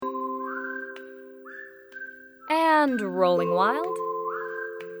And rolling wild.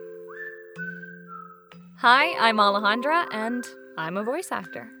 Hi, I'm Alejandra, and I'm a voice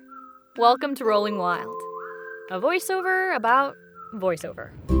actor. Welcome to Rolling Wild, a voiceover about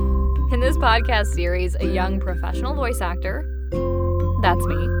voiceover. In this podcast series, a young professional voice actor, that's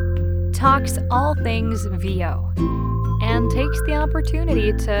me, talks all things VO and takes the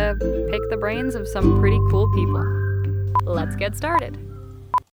opportunity to pick the brains of some pretty cool people. Let's get started.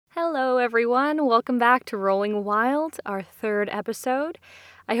 Hello everyone, welcome back to Rolling Wild, our third episode.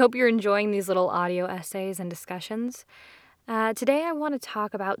 I hope you're enjoying these little audio essays and discussions. Today I want to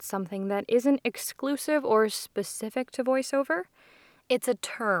talk about something that isn't exclusive or specific to voiceover. It's a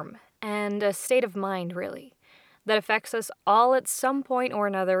term and a state of mind, really, that affects us all at some point or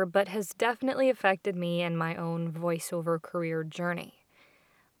another, but has definitely affected me and my own voiceover career journey.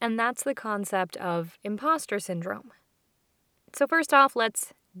 And that's the concept of imposter syndrome. So first off,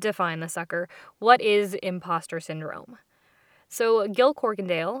 let's define the sucker. What is imposter syndrome? So Gil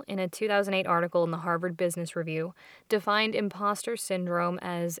Corkindale, in a 2008 article in the Harvard Business Review, defined imposter syndrome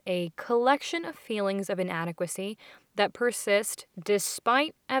as a collection of feelings of inadequacy that persist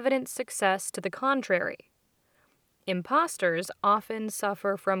despite evident success to the contrary. Imposters often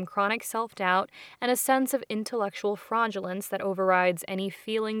suffer from chronic self-doubt and a sense of intellectual fraudulence that overrides any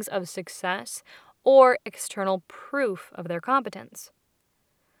feelings of success or external proof of their competence.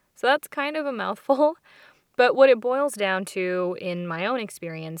 So that's kind of a mouthful, but what it boils down to, in my own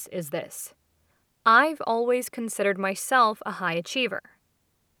experience, is this. I've always considered myself a high achiever.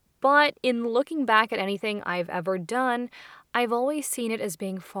 But in looking back at anything I've ever done, I've always seen it as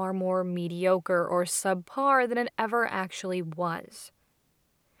being far more mediocre or subpar than it ever actually was.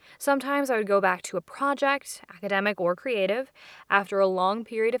 Sometimes I would go back to a project, academic or creative, after a long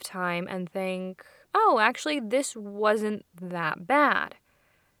period of time and think, oh, actually, this wasn't that bad.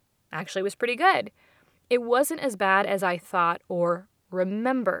 Actually, it was pretty good. It wasn't as bad as I thought or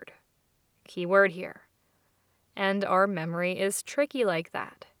remembered. Key word here. And our memory is tricky like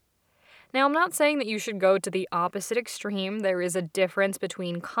that. Now, I'm not saying that you should go to the opposite extreme. There is a difference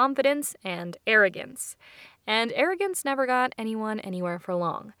between confidence and arrogance. And arrogance never got anyone anywhere for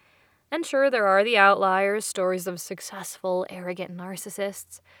long. And sure, there are the outliers, stories of successful, arrogant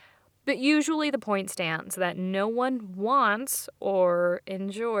narcissists. But usually the point stands that no one wants or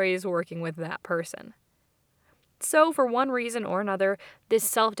enjoys working with that person. So for one reason or another, this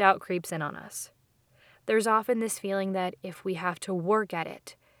self-doubt creeps in on us. There's often this feeling that if we have to work at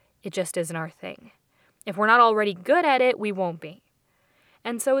it, it just isn't our thing. If we're not already good at it, we won't be.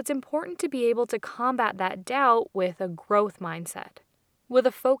 And so it's important to be able to combat that doubt with a growth mindset, with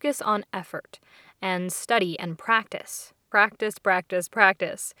a focus on effort and study and practice. Practice, practice,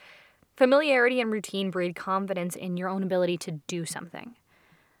 practice. Familiarity and routine breed confidence in your own ability to do something.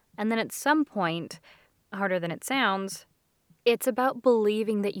 And then at some point, harder than it sounds, it's about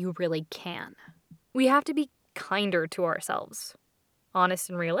believing that you really can. We have to be kinder to ourselves. Honest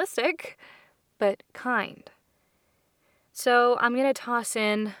and realistic, but kind. So I'm going to toss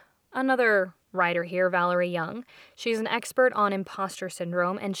in another writer here, Valerie Young. She's an expert on imposter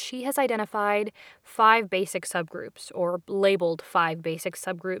syndrome, and she has identified 5 basic subgroups, or labeled 5 basic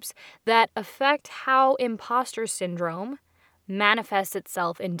subgroups, that affect how imposter syndrome manifests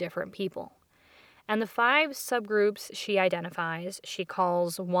itself in different people. And the 5 subgroups she identifies, she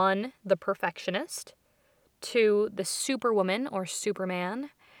calls 1, the perfectionist, 2, the superwoman or superman,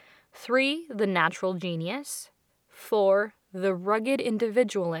 3, the natural genius, 4, the rugged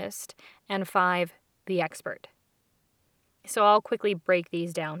individualist, and 5, the expert. So I'll quickly break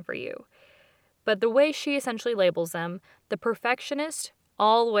these down for you. But the way she essentially labels them, the perfectionist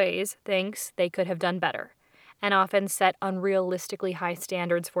always thinks they could have done better, and often set unrealistically high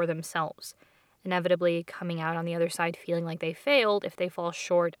standards for themselves, inevitably coming out on the other side feeling like they failed if they fall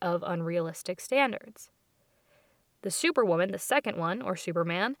short of unrealistic standards. The superwoman, the second one, or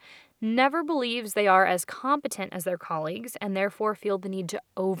superman, never believes they are as competent as their colleagues and therefore feel the need to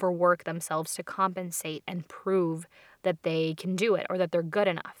overwork themselves to compensate and prove that they can do it or that they're good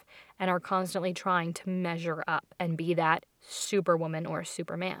enough, and are constantly trying to measure up and be that superwoman or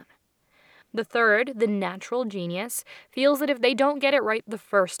superman. The third, the natural genius, feels that if they don't get it right the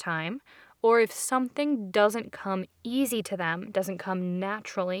first time, or if something doesn't come easy to them, doesn't come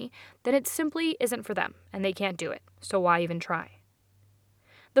naturally, then it simply isn't for them, and they can't do it, so why even try?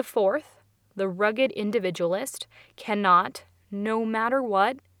 The fourth, the rugged individualist, cannot, no matter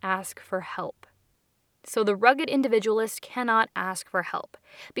what, ask for help. So the rugged individualist cannot ask for help,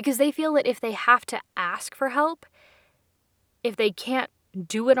 because they feel that if they have to ask for help, if they can't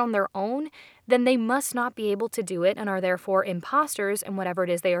do it on their own, then they must not be able to do it and are therefore imposters in whatever it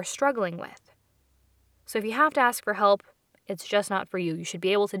is they are struggling with. So if you have to ask for help, it's just not for you. You should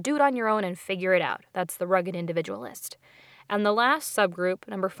be able to do it on your own and figure it out. That's the rugged individualist. And the last subgroup,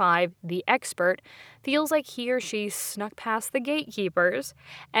 number 5, the expert, feels like he or she snuck past the gatekeepers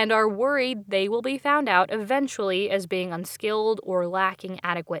and are worried they will be found out eventually as being unskilled or lacking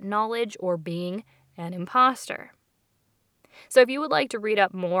adequate knowledge or being an imposter. So if you would like to read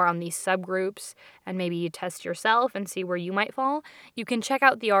up more on these subgroups and maybe you test yourself and see where you might fall, you can check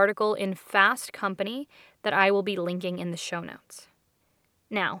out the article in Fast Company that I will be linking in the show notes.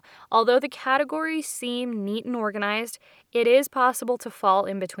 Now, although the categories seem neat and organized, it is possible to fall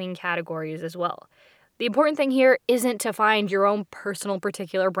in between categories as well. The important thing here isn't to find your own personal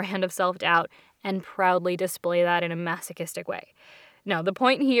particular brand of self-doubt and proudly display that in a masochistic way. No, the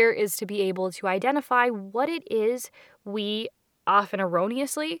point here is to be able to identify what it is we often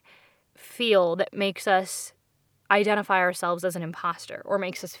erroneously feel that makes us identify ourselves as an imposter or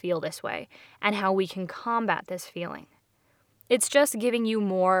makes us feel this way, and how we can combat this feeling. It's just giving you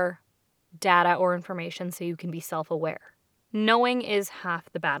more data or information so you can be self-aware. Knowing is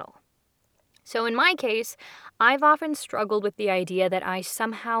half the battle. So in my case, I've often struggled with the idea that I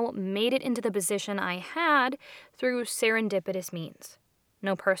somehow made it into the position I had through serendipitous means.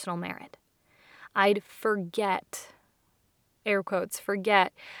 No personal merit. I'd forget, air quotes,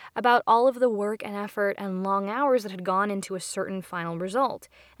 forget, about all of the work and effort and long hours that had gone into a certain final result,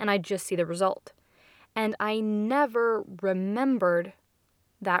 and I'd just see the result. And I never remembered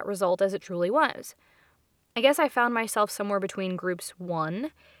that result as it truly was. I guess I found myself somewhere between groups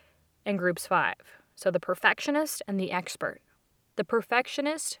 1 and groups 5. So the perfectionist and the expert. The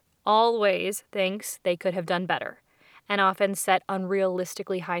perfectionist always thinks they could have done better and often set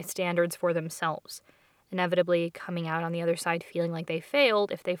unrealistically high standards for themselves, inevitably coming out on the other side feeling like they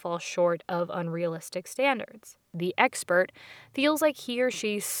failed if they fall short of unrealistic standards. The expert feels like he or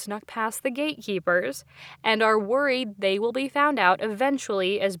she snuck past the gatekeepers and are worried they will be found out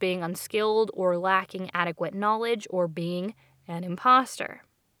eventually as being unskilled or lacking adequate knowledge or being an imposter.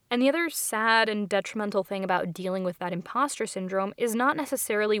 And the other sad and detrimental thing about dealing with that imposter syndrome is not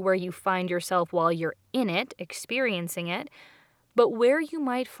necessarily where you find yourself while you're in it, experiencing it, but where you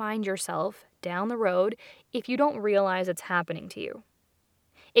might find yourself down the road if you don't realize it's happening to you.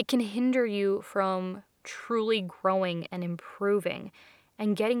 It can hinder you from truly growing and improving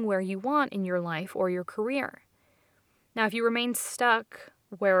and getting where you want in your life or your career. Now, if you remain stuck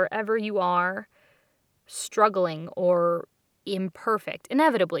wherever you are, struggling or imperfect,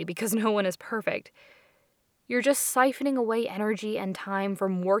 inevitably, because no one is perfect, you're just siphoning away energy and time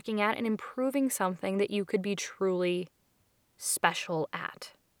from working at and improving something that you could be truly special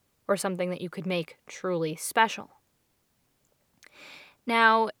at, or something that you could make truly special.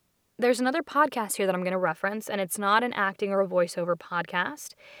 Now, there's another podcast here that I'm going to reference, and it's not an acting or a voiceover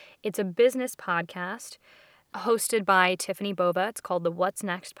podcast. It's a business podcast hosted by Tiffany Bova. It's called the What's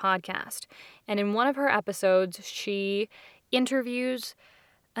Next podcast. And in one of her episodes, she interviews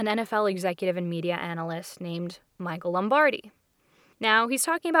an NFL executive and media analyst named Michael Lombardi. Now, he's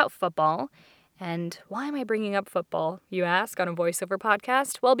talking about football. And why am I bringing up football, you ask, on a voiceover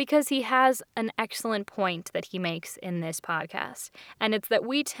podcast? Well, because he has an excellent point that he makes in this podcast. And it's that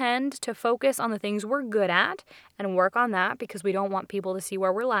we tend to focus on the things we're good at and work on that because we don't want people to see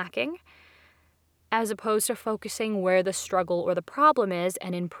where we're lacking, as opposed to focusing where the struggle or the problem is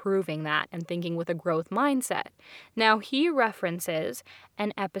and improving that and thinking with a growth mindset. Now, he references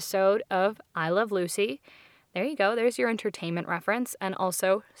an episode of I Love Lucy. There you go, there's your entertainment reference. And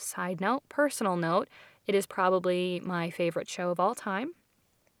also, side note, personal note, it is probably my favorite show of all time.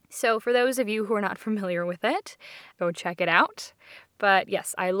 So for those of you who are not familiar with it, go check it out. But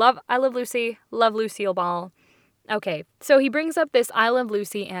yes, I love Lucy, love Lucille Ball. Okay, so he brings up this I Love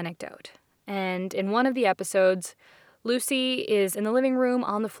Lucy anecdote. And in one of the episodes, Lucy is in the living room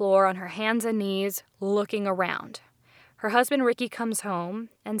on the floor on her hands and knees looking around. Her husband, Ricky, comes home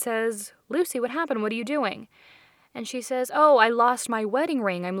and says, "Lucy, what happened? What are you doing?" And she says, "Oh, I lost my wedding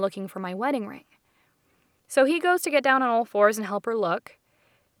ring. I'm looking for my wedding ring." So he goes to get down on all fours and help her look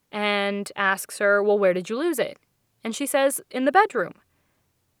and asks her, "Well, where did you lose it?" And she says, "In the bedroom."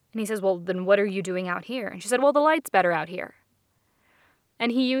 And he says, "Well, then what are you doing out here?" And she said, "Well, the light's better out here."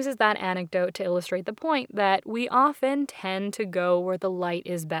 And he uses that anecdote to illustrate the point that we often tend to go where the light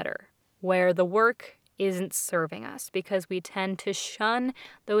is better, where the work isn't serving us, because we tend to shun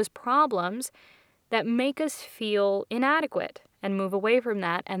those problems that make us feel inadequate and move away from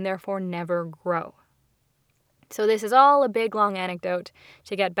that and therefore never grow. So this is all a big, long anecdote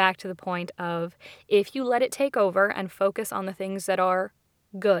to get back to the point of if you let it take over and focus on the things that are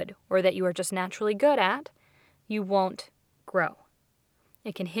good or that you are just naturally good at, you won't grow.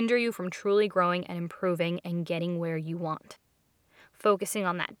 It can hinder you from truly growing and improving and getting where you want. Focusing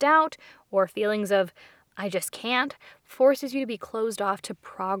on that doubt or feelings of, I just can't, forces you to be closed off to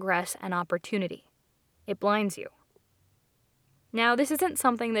progress and opportunity. It blinds you. Now, this isn't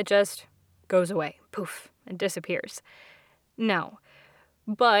something that just goes away, poof, and disappears. No.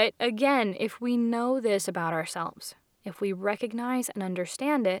 But again, if we know this about ourselves, if we recognize and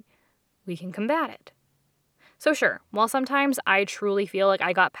understand it, we can combat it. So sure, while sometimes I truly feel like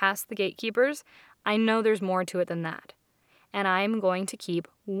I got past the gatekeepers, I know there's more to it than that. And I'm going to keep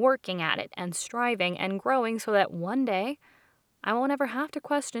working at it and striving and growing so that one day I won't ever have to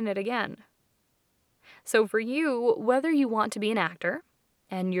question it again. So for you, whether you want to be an actor,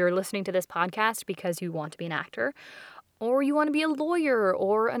 and you're listening to this podcast because you want to be an actor, or you want to be a lawyer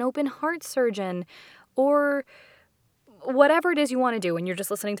or an open heart surgeon, or whatever it is you want to do, and you're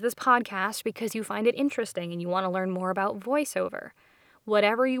just listening to this podcast because you find it interesting and you want to learn more about voiceover,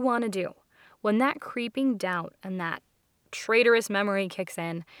 whatever you want to do, when that creeping doubt and that traitorous memory kicks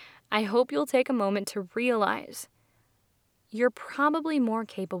in, I hope you'll take a moment to realize you're probably more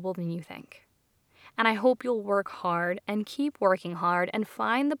capable than you think. And I hope you'll work hard and keep working hard and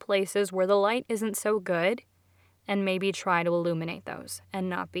find the places where the light isn't so good and maybe try to illuminate those and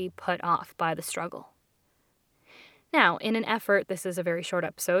not be put off by the struggle. Now, in an effort, this is a very short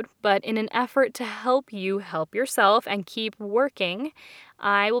episode, but in an effort to help you help yourself and keep working,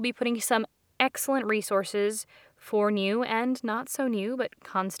 I will be putting some excellent resources for new and not so new, but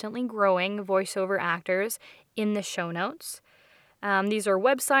constantly growing voiceover actors in the show notes. These are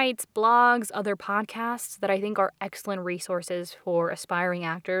websites, blogs, other podcasts that I think are excellent resources for aspiring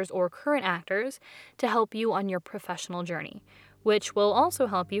actors or current actors to help you on your professional journey, which will also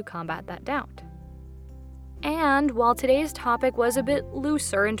help you combat that doubt. And while today's topic was a bit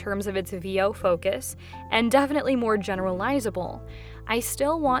looser in terms of its VO focus, and definitely more generalizable, I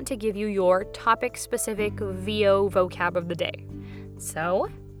still want to give you your topic-specific VO vocab of the day. So,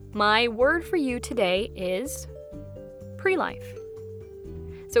 my word for you today is pre-life.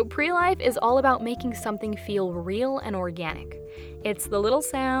 So pre-life is all about making something feel real and organic. It's the little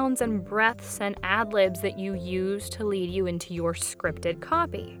sounds and breaths and ad-libs that you use to lead you into your scripted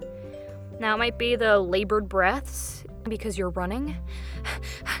copy. Now, it might be the labored breaths because you're running,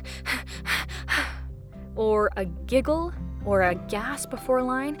 or a giggle, or a gasp before a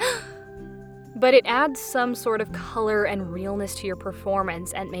line, but it adds some sort of color and realness to your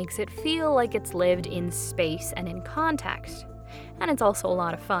performance and makes it feel like it's lived in space and in context. And it's also a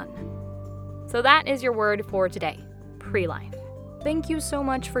lot of fun. So that is your word for today, pre-life. Thank you so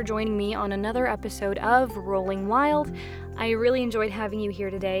much for joining me on another episode of Rolling Wild. I really enjoyed having you here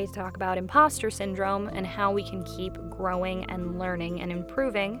today to talk about imposter syndrome and how we can keep growing and learning and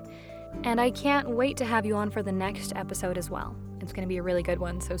improving. And I can't wait to have you on for the next episode as well. It's going to be a really good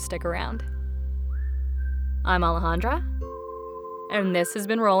one, so stick around. I'm Alejandra, and this has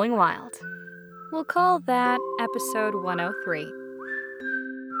been Rolling Wild. We'll call that episode 103.